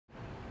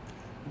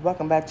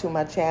Welcome back to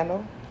my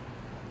channel.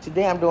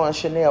 Today I'm doing a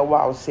Chanel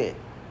wall set.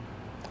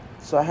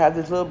 So I have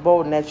this little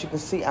bowl, and as you can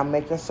see, I'm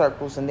making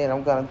circles, and then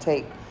I'm going to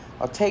take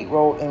a tape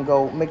roll and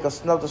go make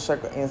another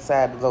circle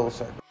inside of those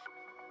circles.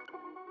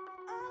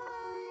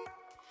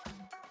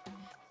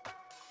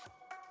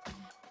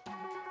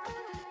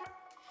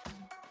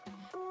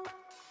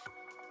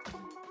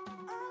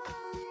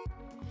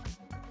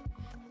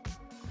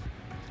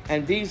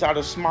 And these are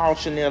the small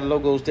Chanel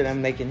logos that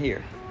I'm making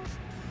here.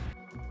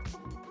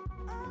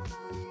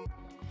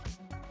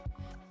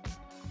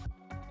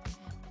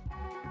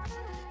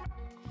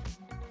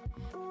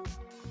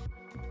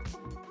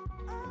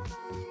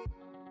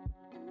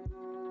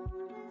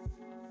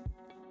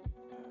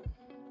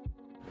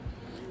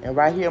 And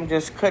right here, I'm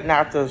just cutting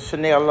out the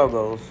Chanel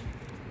logos.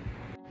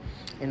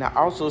 And I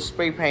also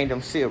spray paint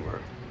them silver.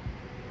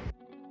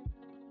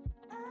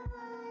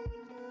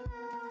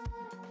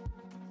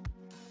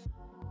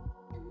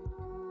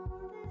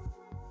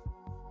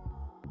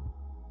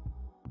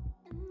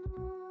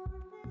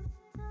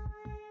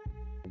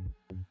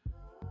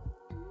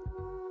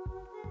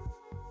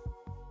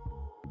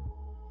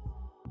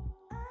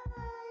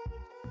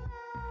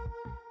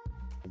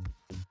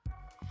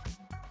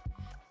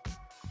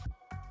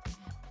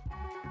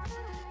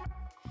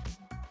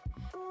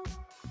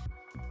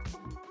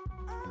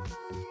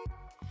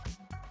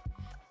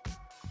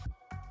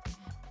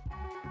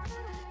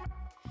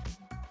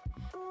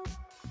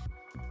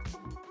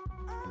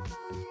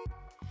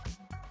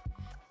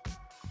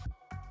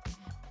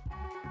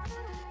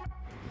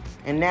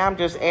 And now I'm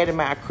just adding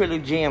my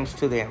acrylic gems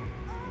to them.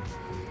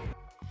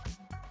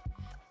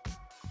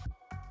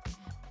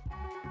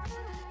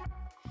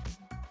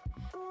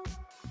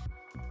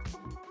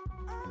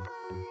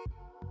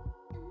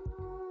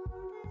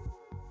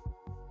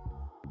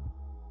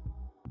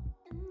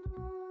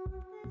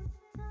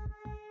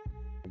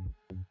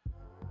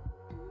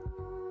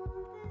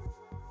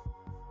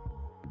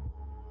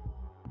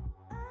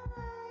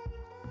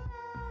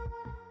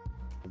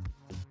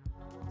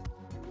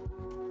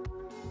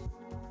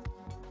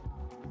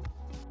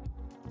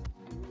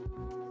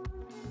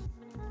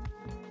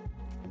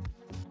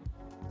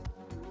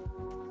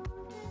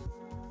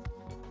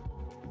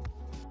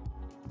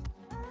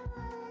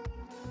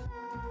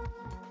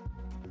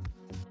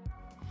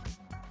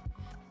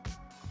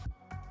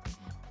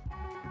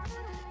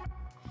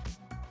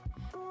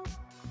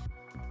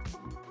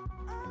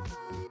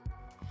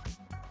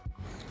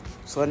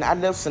 So I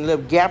left some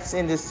little gaps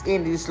in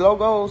these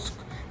logos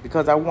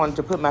because I wanted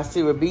to put my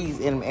silver beads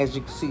in them, as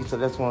you can see. So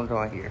that's what I'm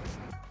doing here.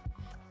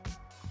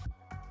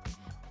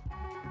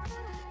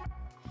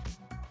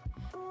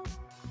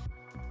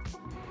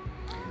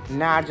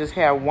 Now I just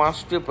have one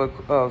strip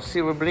of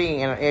silver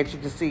bling, and as you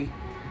can see,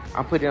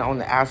 I'm putting it on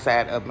the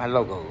outside of my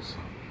logos.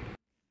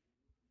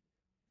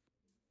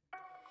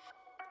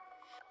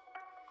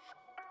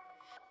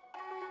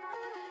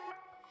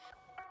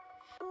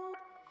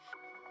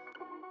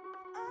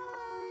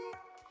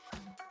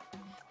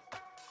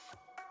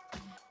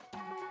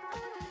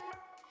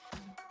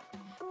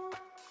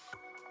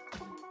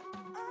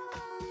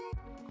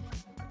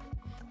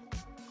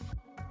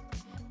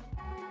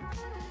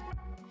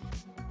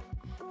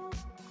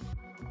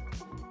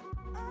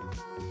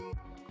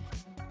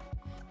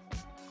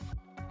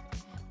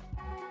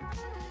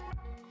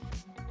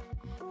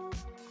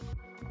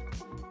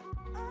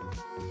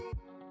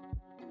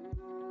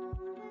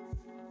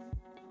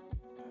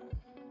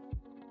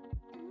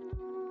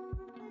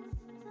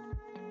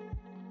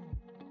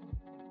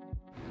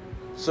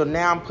 So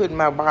now I'm putting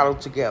my bottle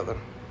together.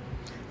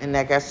 And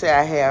like I said,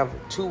 I have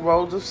 2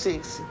 rows of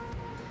 6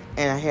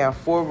 and I have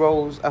 4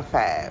 rows of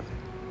 5.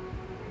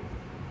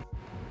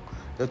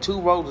 The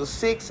 2 rows of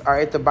 6 are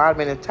at the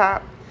bottom and the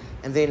top,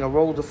 and then the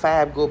rows of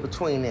 5 go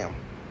between them.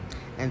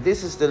 And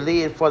this is the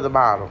lid for the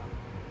bottle.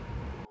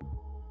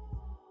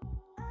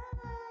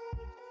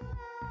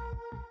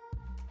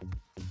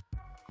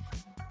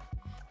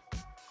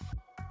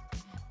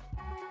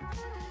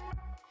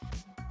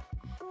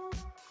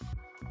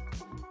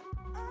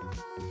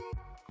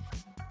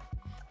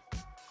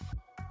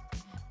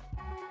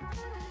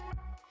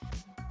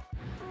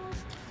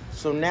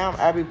 So now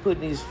I'll be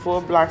putting these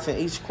 4 blocks in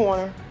each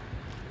corner,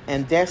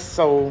 and that's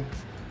so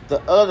the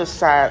other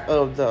side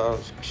of the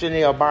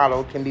Chanel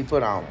bottle can be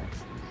put on.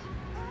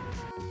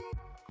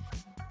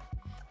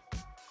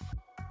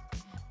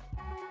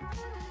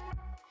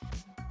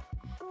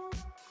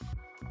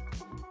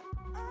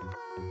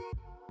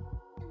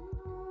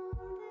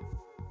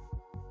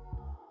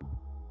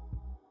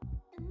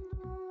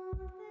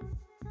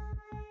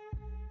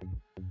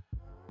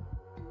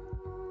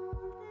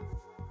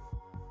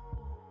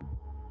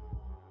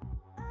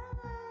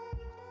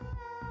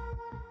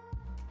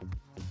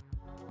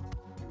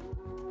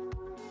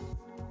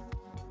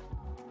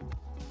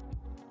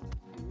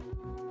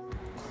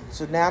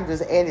 So now I'm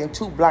just adding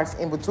 2 blocks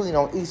in between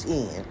on each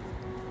end.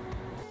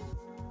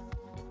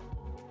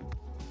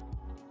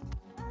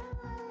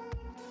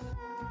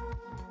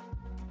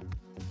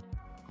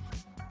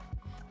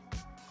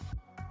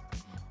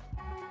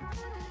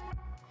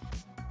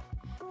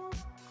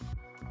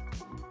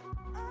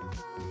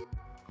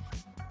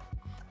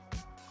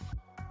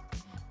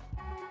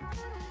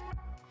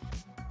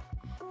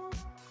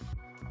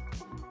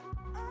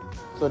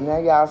 So now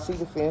y'all see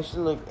the finished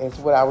look as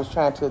what I was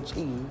trying to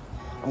achieve.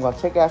 I'm going to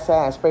take it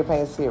outside and spray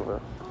paint it silver.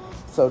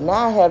 So now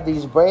I have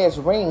these brass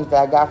rings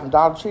that I got from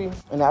Dollar Tree,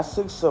 and I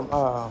took some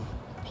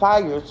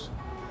pliers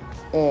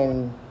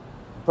and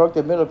broke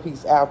the middle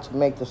piece out to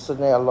make the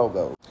Chanel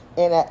logo.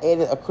 And I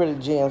added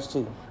acrylic gems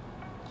too,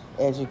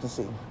 as you can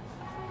see.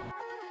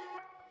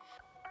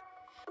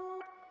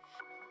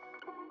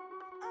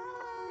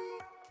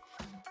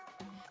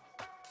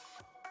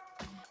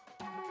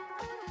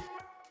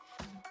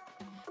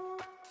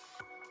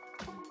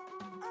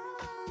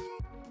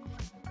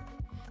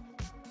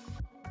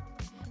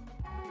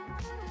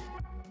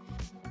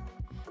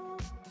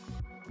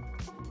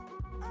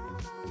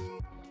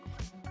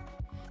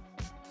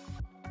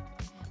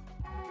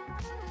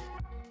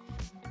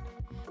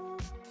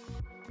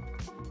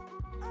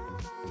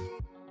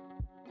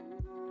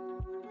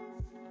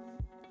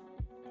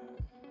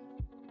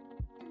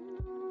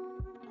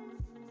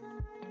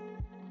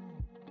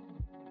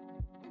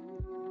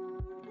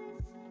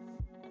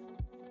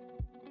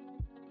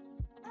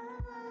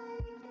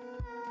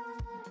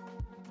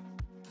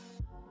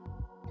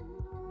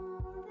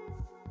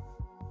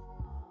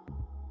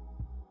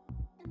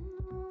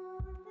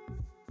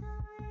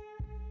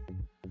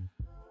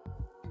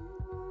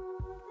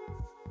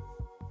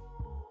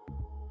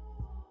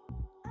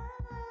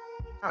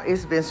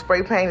 It's been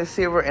spray painted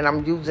silver, and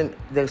I'm using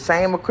the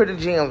same acrylic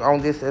gems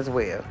on this as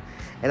well.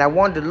 And I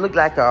wanted to look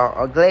like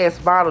a glass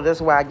bottle.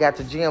 That's why I got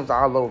the gems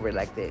all over it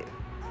like that.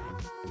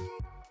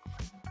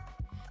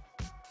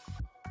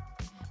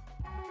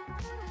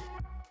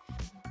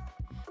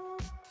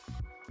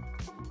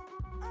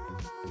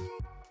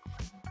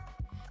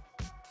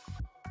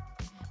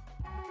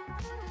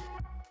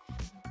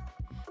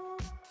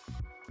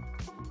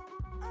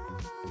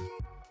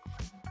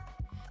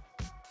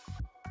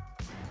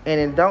 And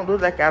it don't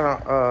look like I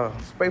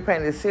don't spray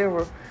painted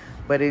silver,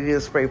 but it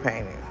is spray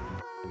painted.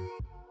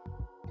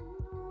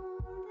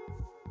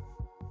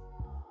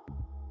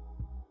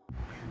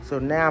 So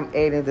now I'm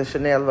adding the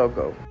Chanel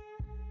logo.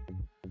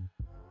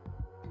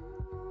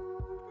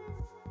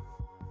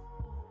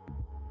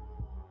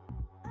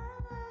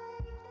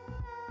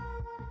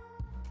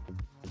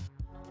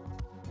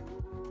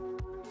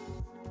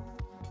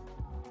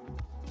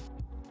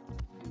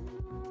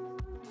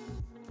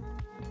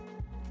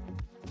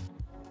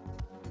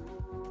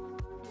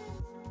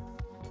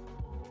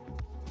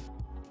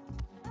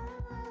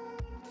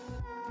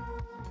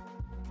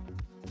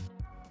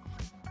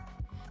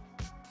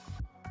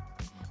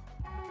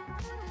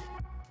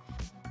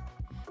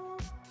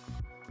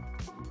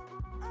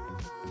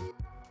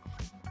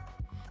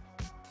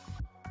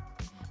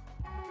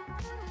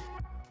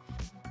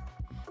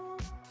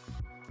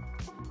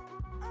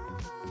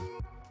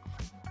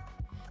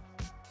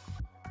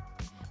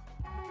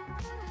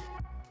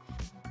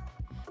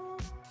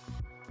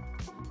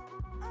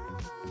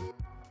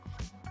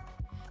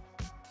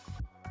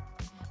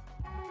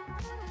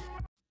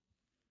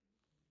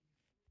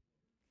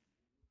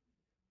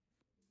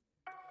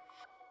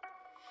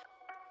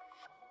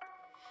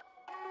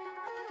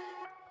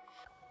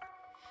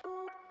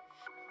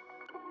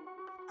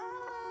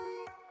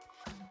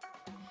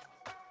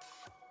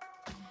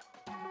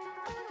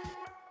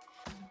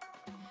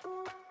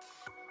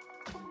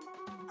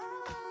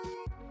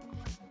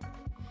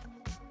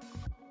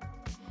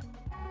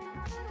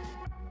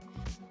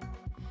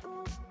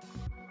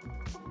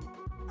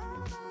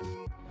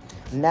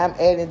 Now I'm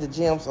adding the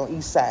gems on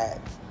each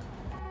side.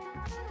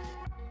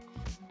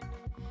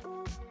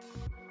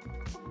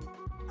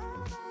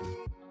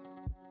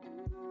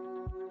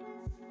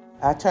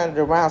 I turned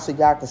it around so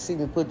y'all can see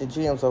me put the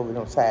gems over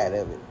the side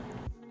of it.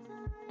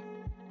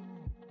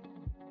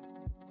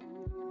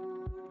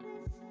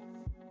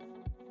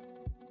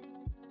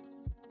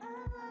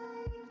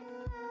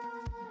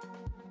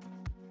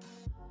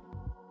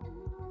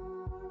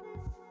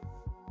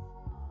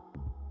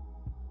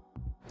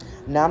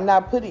 Now I'm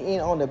not putting it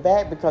on the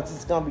back because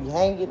it's gonna be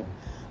hanging,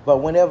 but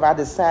whenever I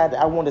decide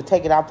I want to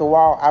take it off the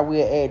wall, I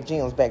will add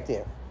gems back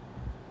there.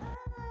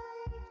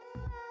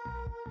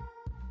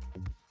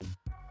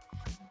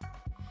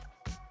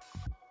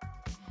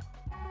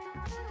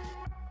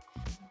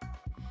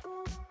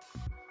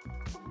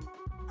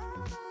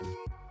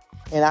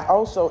 And I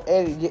also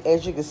added,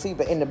 as you can see,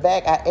 but in the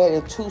back I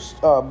added two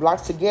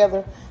blocks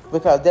together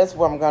because that's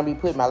where I'm gonna be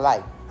putting my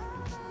light.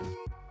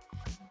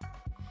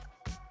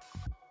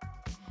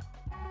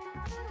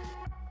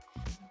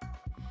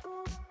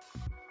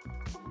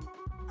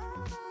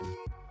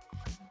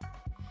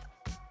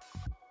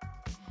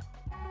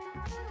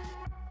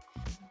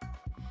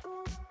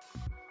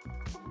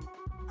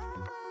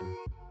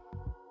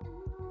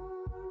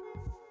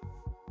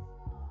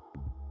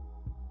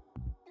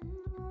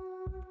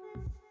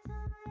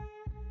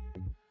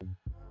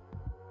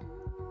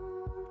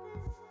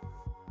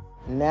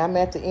 Now I'm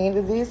at the end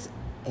of this,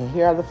 and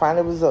here are the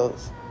final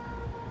results.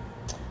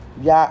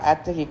 Y'all, I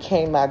think it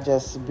came out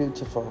just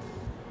beautiful.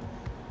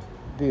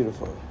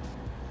 Beautiful.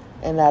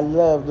 And I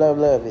love, love,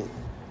 love it.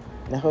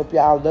 And I hope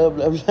y'all love,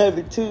 love, love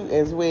it too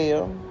as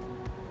well.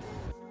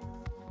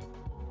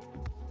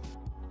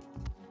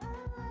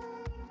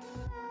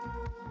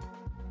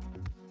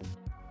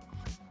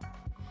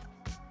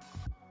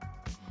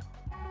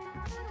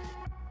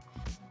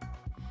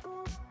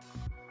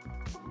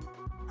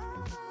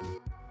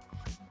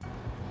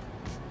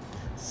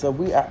 So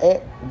we are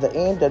at the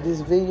end of this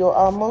video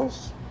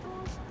almost.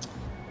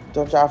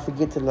 Don't y'all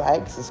forget to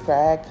like,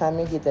 subscribe,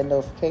 comment, hit that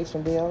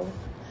notification bell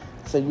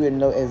so you'll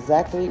know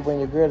exactly when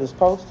your girl is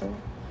posting.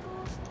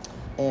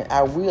 And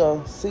I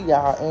will see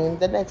y'all in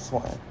the next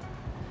one.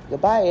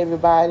 Goodbye,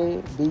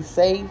 everybody. Be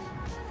safe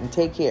and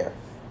take care.